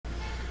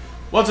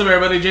What's up,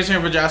 everybody?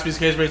 Jason here for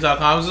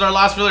JaspysCaseBreaks.com. This is our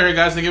last filler here,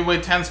 guys, to give away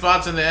 10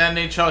 spots in the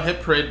NHL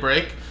Hit Parade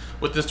break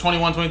with this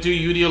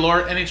 21-22 UD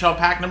Allure NHL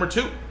pack number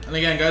 2. And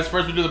again, guys,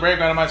 first we do the break,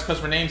 randomize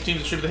customer names, teams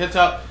distribute the hits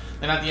out.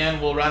 Then at the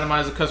end, we'll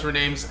randomize the customer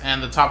names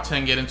and the top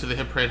 10 get into the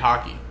Hit Parade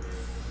hockey.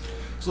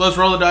 So let's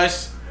roll the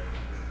dice.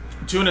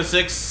 2 and a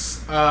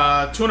 6, 2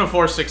 and a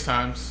 4 6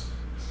 times.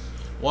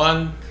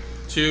 1,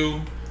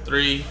 2,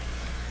 3,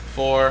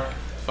 4,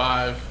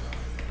 5,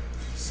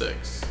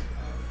 6.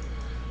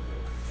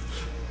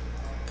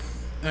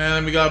 And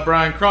then we got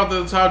Brian Croft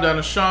at the top, down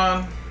to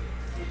Sean.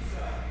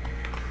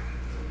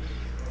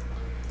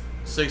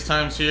 6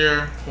 times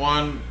here.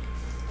 1,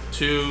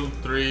 2,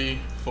 3,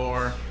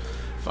 4,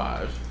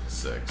 5,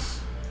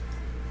 6.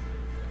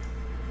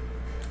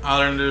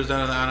 Islanders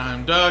down to the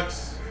Anaheim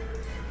Ducks.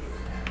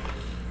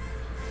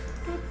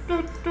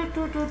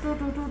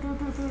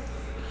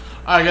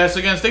 Alright, guys, so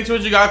again, stick to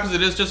what you got because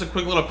it is just a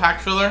quick little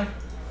pack filler.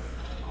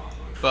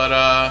 But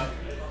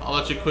I'll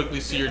let you quickly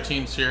see your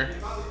teams here.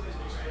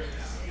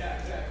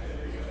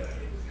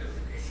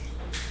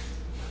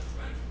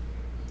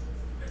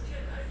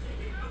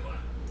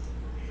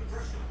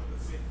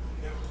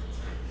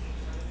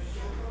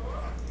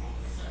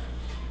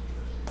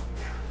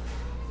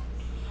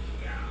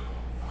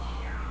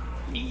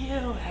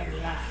 You have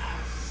lost.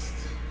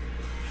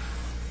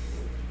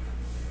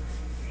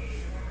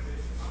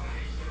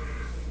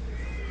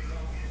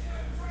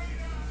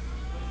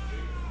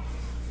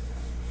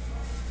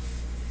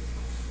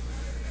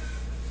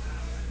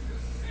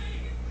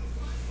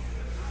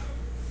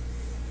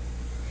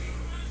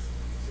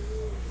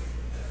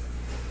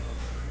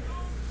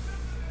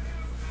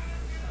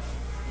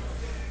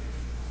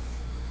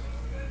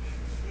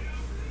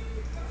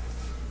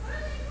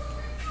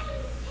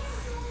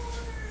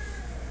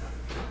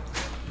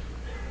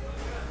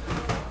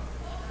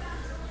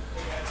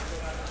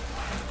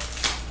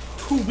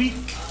 Weak.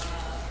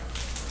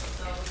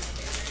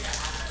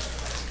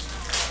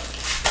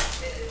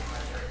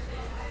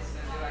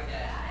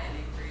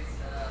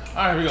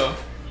 Alright, here we go.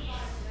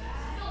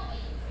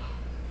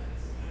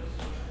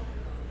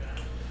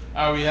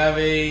 Alright, we have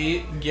a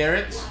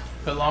Garrett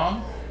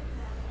Pilon,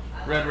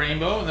 Red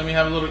Rainbow, and then we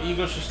have a little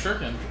Igor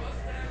Shesterkin,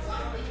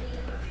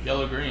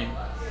 Yellow Green.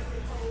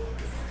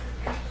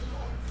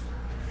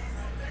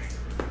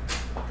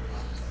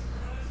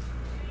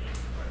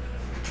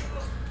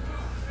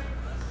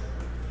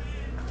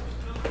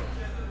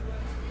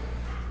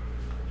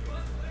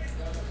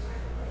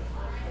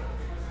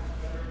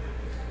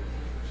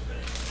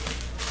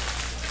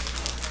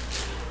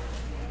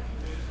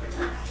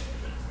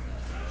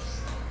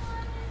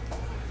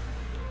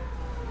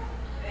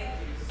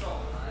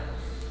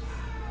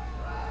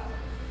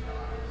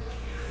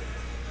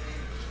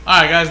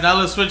 Alright, guys, now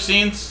let's switch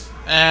scenes.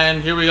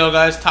 And here we go,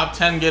 guys. Top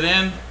 10 get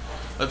in.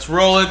 Let's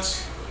roll it.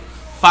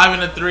 5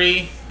 and a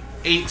 3,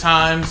 8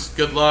 times.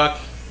 Good luck.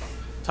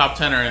 Top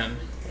 10 are in.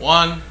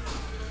 1,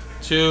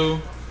 2,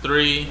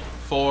 3,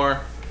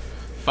 4,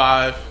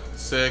 5,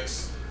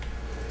 6,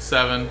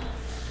 7,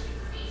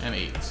 and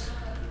 8.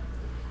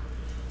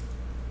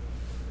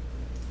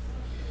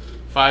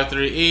 5,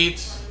 3,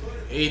 8.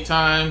 8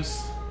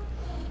 times.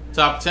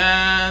 Top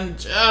 10,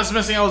 just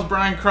missing out was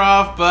Brian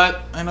Croft,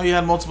 but I know you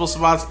had multiple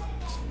spots,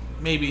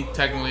 maybe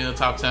technically in the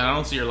top 10. I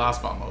don't see your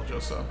last spot,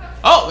 Mojo, so.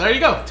 Oh, there you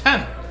go,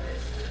 10.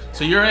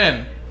 So you're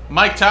in.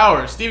 Mike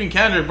Towers, Stephen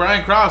Kendrick,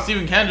 Brian Croft,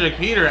 Stephen Kendrick,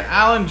 Peter,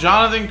 Alan,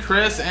 Jonathan,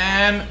 Chris,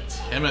 and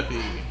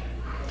Timothy.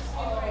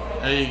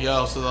 There you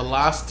go. So the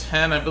last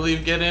 10, I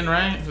believe, get in,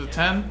 right? Is it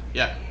 10?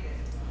 Yeah.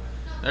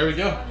 There we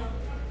go.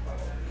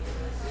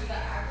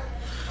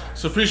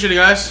 So appreciate it,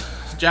 guys.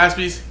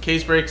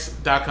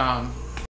 JaspysCaseBreaks.com.